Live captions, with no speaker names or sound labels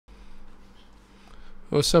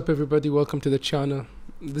What's up, everybody? Welcome to the channel.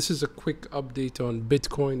 This is a quick update on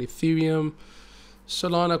Bitcoin, Ethereum,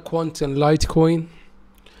 Solana, Quant, and Litecoin.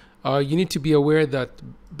 You need to be aware that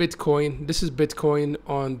Bitcoin, this is Bitcoin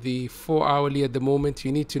on the 4-hourly at the moment.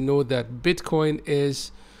 You need to know that Bitcoin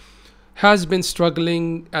has been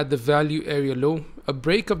struggling at the value area low. A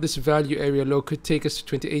break of this value area low could take us to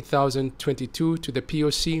 28,022 to the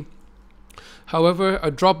POC. However, a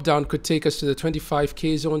drop down could take us to the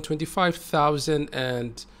 25k zone, 25,000,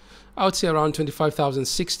 and I would say around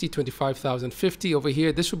 25,060, 25,050 over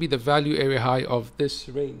here. This would be the value area high of this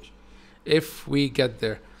range if we get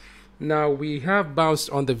there. Now, we have bounced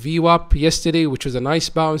on the VWAP yesterday, which was a nice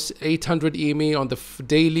bounce, 800 EMA on the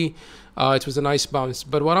daily. It was a nice bounce.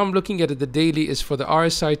 But what I'm looking at the daily is for the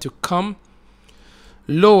RSI to come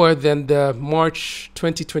lower than the March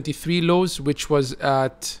 2023 lows, which was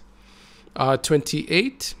at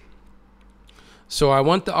 28. So I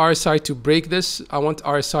want the RSI to break this. I want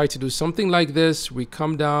RSI to do something like this. We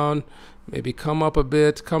come down, maybe come up a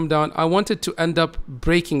bit, come down. I want it to end up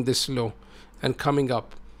breaking this low and coming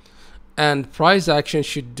up. And price action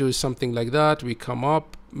should do something like that. We come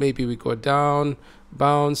up, maybe we go down,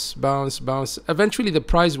 bounce, bounce, bounce. Eventually the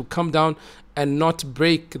price will come down and not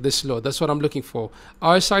break this low. That's what I'm looking for.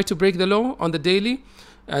 RSI to break the low on the daily,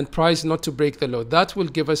 and price not to break the low. That will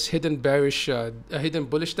give us hidden bearish, hidden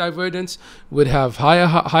bullish divergence. We'd have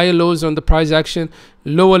higher lows on the price action,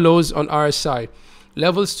 lower lows on RSI.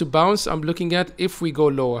 Levels to bounce I'm looking at if we go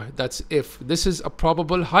lower. That's if. This is a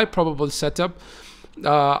probable, high probable setup.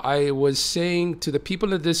 I was saying to the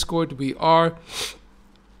people in Discord, we are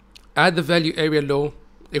at the value area low.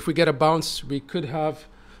 If we get a bounce, we could have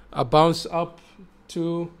a bounce up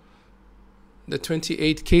to the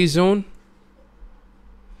 28k zone.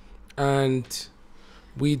 And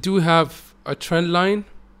we do have a trend line,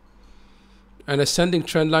 an ascending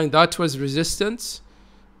trend line. That was resistance,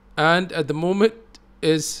 and at the moment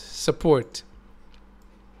is support.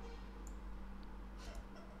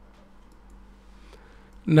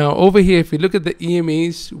 Now over here, if we look at the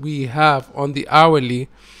EMAs we have on the hourly,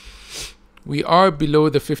 we are below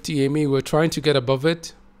the 50 EMA. We're trying to get above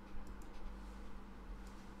it.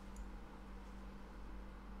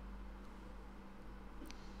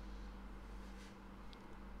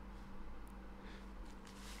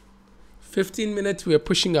 "15 minutes, we are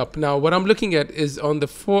pushing up." Now, what I'm looking at is on the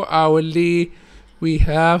 4-hourly, we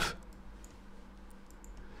had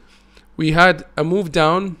a move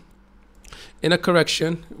down in a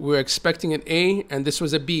correction. We're expecting an A, and this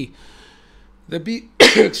was a B. The B,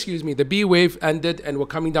 excuse me, the B wave ended, and we're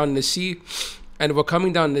coming down in the C, and we're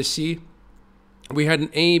coming down in the C. We had an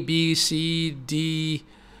A, B, C, D,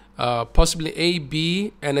 possibly A,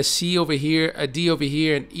 B, and a C over here, a D over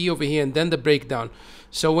here, and E over here, and then the breakdown.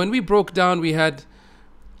 So when we broke down, we had,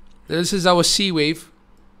 this is our C wave.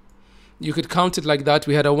 You could count it like that.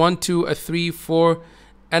 We had a 1, 2, a 3, 4,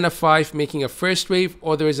 and a 5 making a first wave.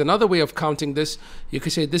 Or there is another way of counting this. You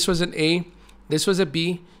could say this was an A, this was a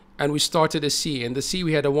B, and we started a C. In the C,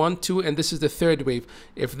 we had a 1, 2, and this is the third wave.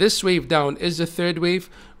 If this wave down is the third wave,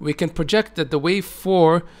 we can project that the wave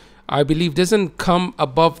 4, I believe, doesn't come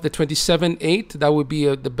above the 27.8. That would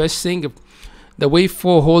be the best thing. If the wave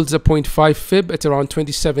 4 holds a 0.5 fib at around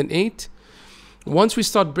 27.8. Once we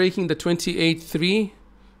start breaking the 28.3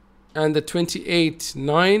 and the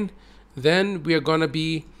 28.9, then we are going to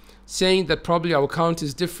be saying that probably our count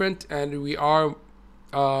is different, and we are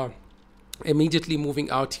immediately moving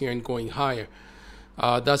out here and going higher.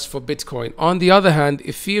 That's for Bitcoin. On the other hand,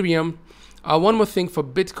 Ethereum, one more thing for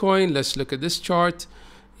Bitcoin. Let's look at this chart.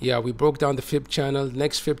 Yeah, we broke down the fib channel.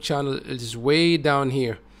 Next fib channel is way down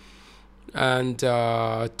here. And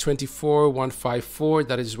 24,154,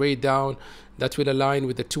 that is way down. That will align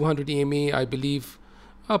with the 200 EMA, I believe.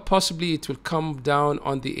 Possibly it will come down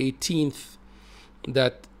on the 18th.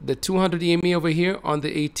 That the 200 EMA over here on the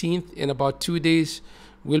 18th, in about 2 days,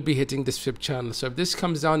 will be hitting this fib channel. So if this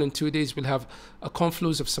comes down in 2 days, we'll have a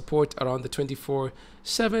confluence of support around the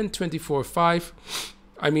 24.7, 24.5.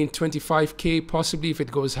 I mean 25k possibly if it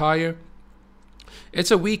goes higher.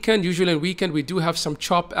 It's a weekend. Usually in weekend we do have some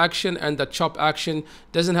chop action, and that chop action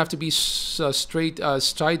doesn't have to be straight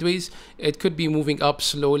sideways. It could be moving up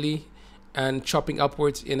slowly and chopping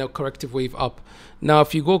upwards in a corrective wave up. Now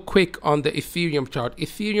if you go quick on the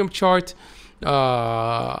Ethereum chart,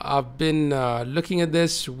 I've been looking at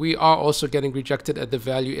this. We are also getting rejected at the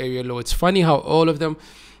value area low. It's funny how all of them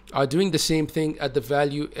are doing the same thing at the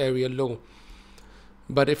value area low.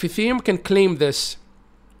 But if Ethereum can claim this,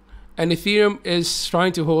 and Ethereum is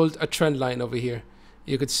trying to hold a trend line over here.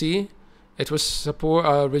 You could see it was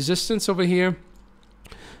support, resistance over here,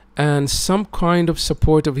 and some kind of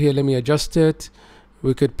support over here. Let me adjust it.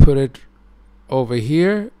 We could put it over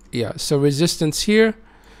here. Yeah, so resistance here,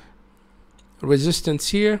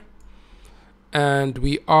 and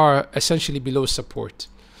we are essentially below support.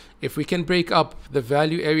 If we can break up the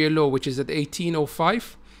value area low, which is at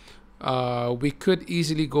 1805, we could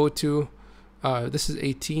easily go to this is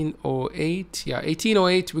 1808. Yeah,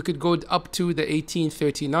 1808. We could go up to the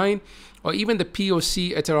 1839, or even the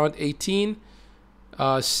POC at around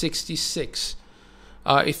 1866.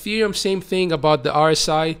 Ethereum, same thing about the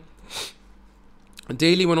RSI.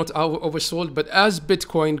 Daily, we're not oversold, but as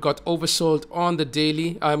Bitcoin got oversold on the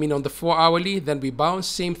daily, I mean on the 4 hourly, then we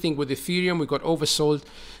bounced. Same thing with Ethereum, we got oversold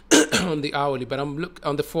on the hourly, but I'm look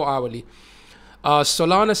on the 4 hourly.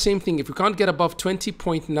 Solana, same thing. If we can't get above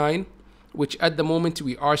 20.9, which at the moment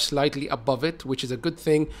we are slightly above it, which is a good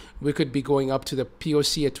thing, we could be going up to the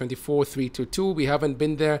POC at 24,322. We haven't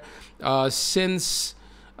been there since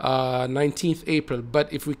 19th April, but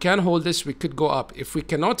if we can hold this, we could go up. If we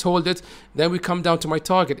cannot hold it, then we come down to my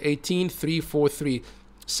target, 18,343.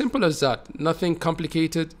 Simple as that. Nothing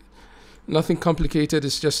complicated.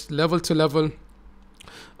 It's just level to level.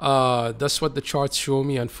 That's what the charts show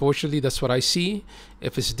me. Unfortunately, that's what I see.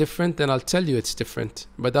 If it's different, then I'll tell you it's different,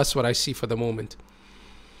 but that's what I see for the moment.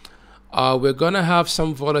 We're gonna have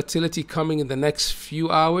some volatility coming in the next few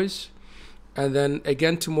hours, and then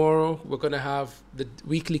again tomorrow we're gonna have the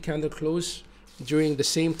weekly candle close. During the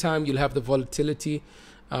same time, you'll have the volatility.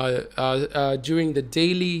 During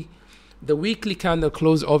the weekly candle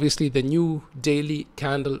close, obviously the new daily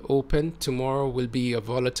candle open tomorrow will be a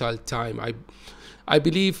volatile time. I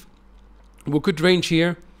believe we could range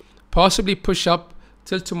here, possibly push up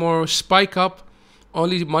till tomorrow, spike up,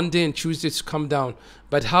 only Monday and Tuesday to come down.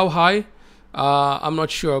 But how high? I'm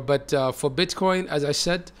not sure. But for Bitcoin, as I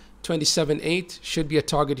said, 27.8 should be a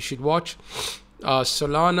target you should watch.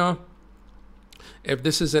 Solana, if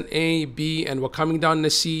this is an A, B, and we're coming down the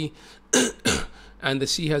C, and the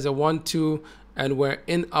C has a 1, 2, and we're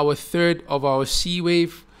in our third of our C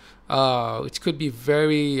wave, it could be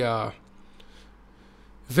very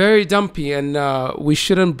dumpy, and we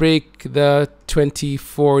shouldn't break the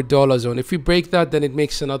 $24 zone. If we break that, then it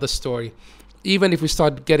makes another story, even if we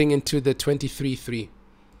start getting into the 23.3.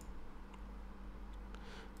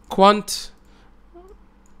 Quant,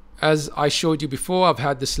 as I showed you before, I've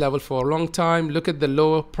had this level for a long time. Look at the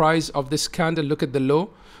low price of this candle. Look at the low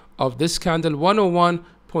of this candle,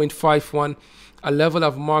 101.51, a level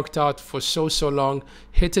I've marked out for so long.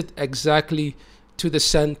 Hit it exactly to the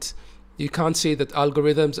cent. You can't say that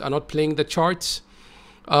algorithms are not playing the charts.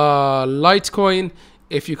 Litecoin,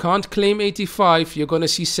 if you can't claim 85, you're going to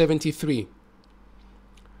see 73.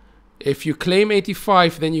 If you claim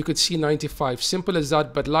 85, then you could see 95. Simple as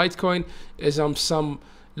that. But Litecoin is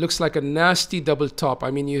looks like a nasty double top. I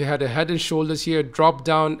mean, you had a head and shoulders here, drop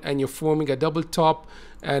down, and you're forming a double top,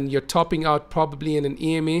 and you're topping out probably in an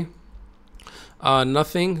EMA.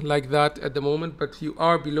 Nothing like that at the moment, but you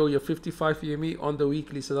are below your 55 EMA on the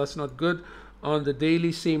weekly, so that's not good. On the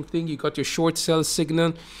daily, same thing. You got your short sell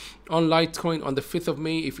signal on Litecoin on the 5th of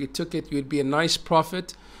May. If you took it, you'd be a nice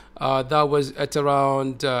profit. That was at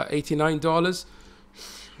around $89.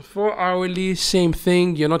 4 hourly, same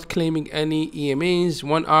thing. You're not claiming any EMAs.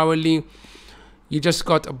 1 hourly, you just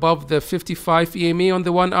got above the 55 EMA on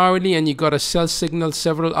the 1 hourly, and you got a sell signal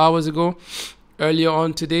several hours ago, earlier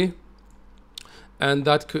on today. And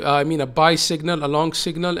that could, a buy signal, a long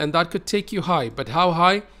signal, and that could take you high. But how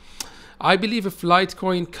high? I believe if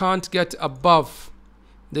Litecoin can't get above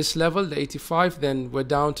this level, the 85, then we're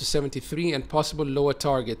down to 73 and possible lower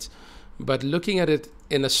targets. But looking at it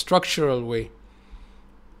in a structural way,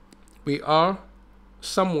 we are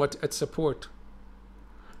somewhat at support.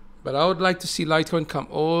 But I would like to see Litecoin come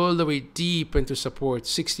all the way deep into support,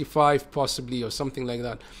 65 possibly, or something like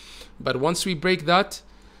that. But once we break that,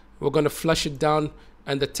 we're going to flush it down,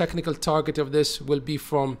 and the technical target of this will be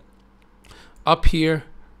from up here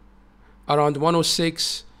around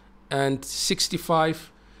 106 and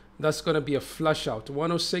 65. That's going to be a flush out,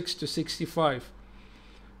 106 to 65.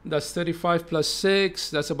 That's 35 plus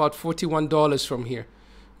 6. That's about $41 from here.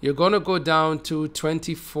 You're going to go down to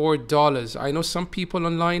 $24. I know some people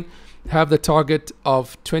online have the target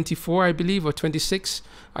of 24, I believe, or 26.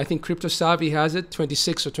 I think Crypto Savvy has it,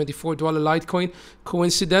 26 or $24 Litecoin.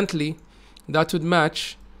 Coincidentally, that would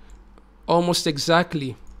match almost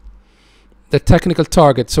exactly the technical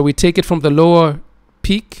target. So we take it from the lower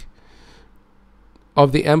peak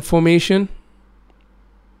of the M formation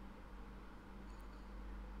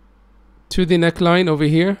to the neckline over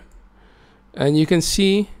here, and you can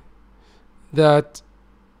see that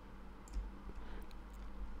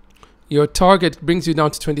your target brings you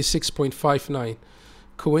down to 26.59.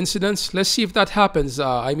 coincidence? Let's see if that happens.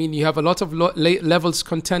 I mean, you have a lot of levels to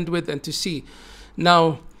contend with and to see.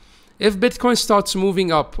 Now, if Bitcoin starts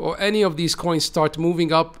moving up, or any of these coins start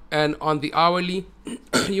moving up, and on the hourly,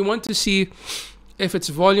 you want to see if it's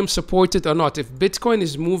volume supported or not. If Bitcoin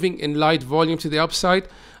is moving in light volume to the upside,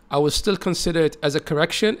 I will still consider it as a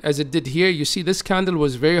correction, as it did here. You see this candle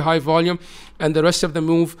was very high volume and the rest of the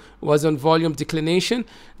move was on volume declination.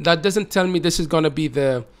 That doesn't tell me this is going to be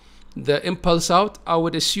the impulse out. I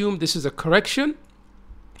would assume this is a correction.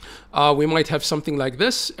 We might have something like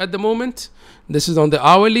this at the moment. This is on the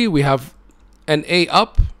hourly. We have an A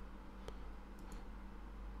up,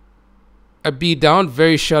 a B down,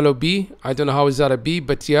 very shallow B. I don't know how is that a B,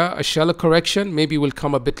 but yeah, a shallow correction. Maybe we'll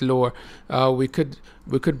come a bit lower. We could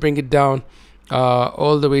bring it down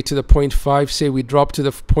all the way to the 0.5. Say we drop to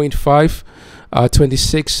the 0.5,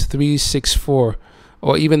 26,364,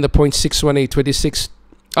 or even the 0.618, 26.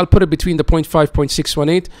 I'll put it between the 0.5,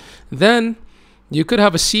 0.618. Then you could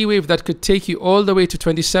have a C wave that could take you all the way to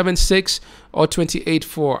 27.6 or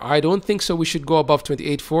 28.4. I don't think so. We should go above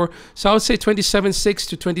 28.4. So I would say 27.6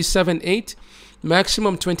 to 27.8.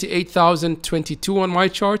 Maximum 28,022 on my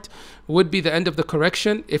chart would be the end of the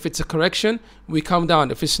correction. If it's a correction, we come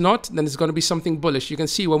down. If it's not, then it's going to be something bullish. You can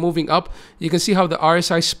see we're moving up. You can see how the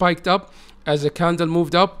RSI spiked up as the candle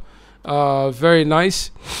moved up. Very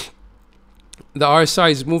nice. The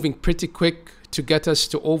RSI is moving pretty quick to get us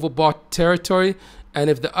to overbought territory. And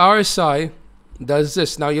if the RSI does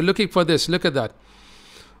this, now you're looking for this, look at that.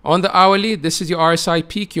 On the hourly, this is your RSI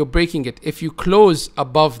peak, you're breaking it. If you close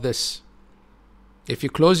above this, if you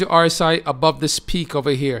close your RSI above this peak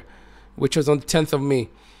over here, which was on the 10th of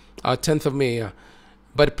May, yeah.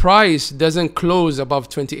 But price doesn't close above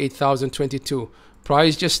 28,022.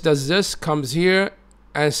 Price just does this, comes here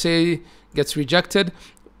and say gets rejected.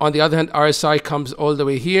 On the other hand, RSI comes all the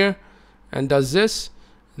way here and does this.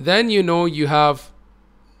 Then you know you have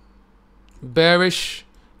bearish,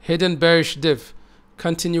 hidden bearish div,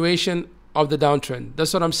 continuation of the downtrend.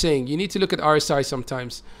 That's what I'm saying. You need to look at RSI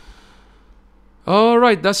sometimes. All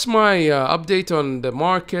right, that's my update on the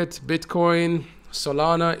market, Bitcoin,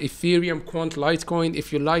 Solana, Ethereum, Quant, Litecoin.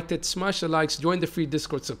 If you liked it, smash the likes, join the free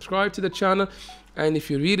Discord, subscribe to the channel. And if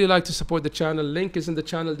you really like to support the channel, link is in the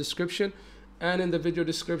channel description and in the video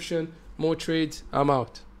description. More trades. I'm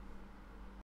out.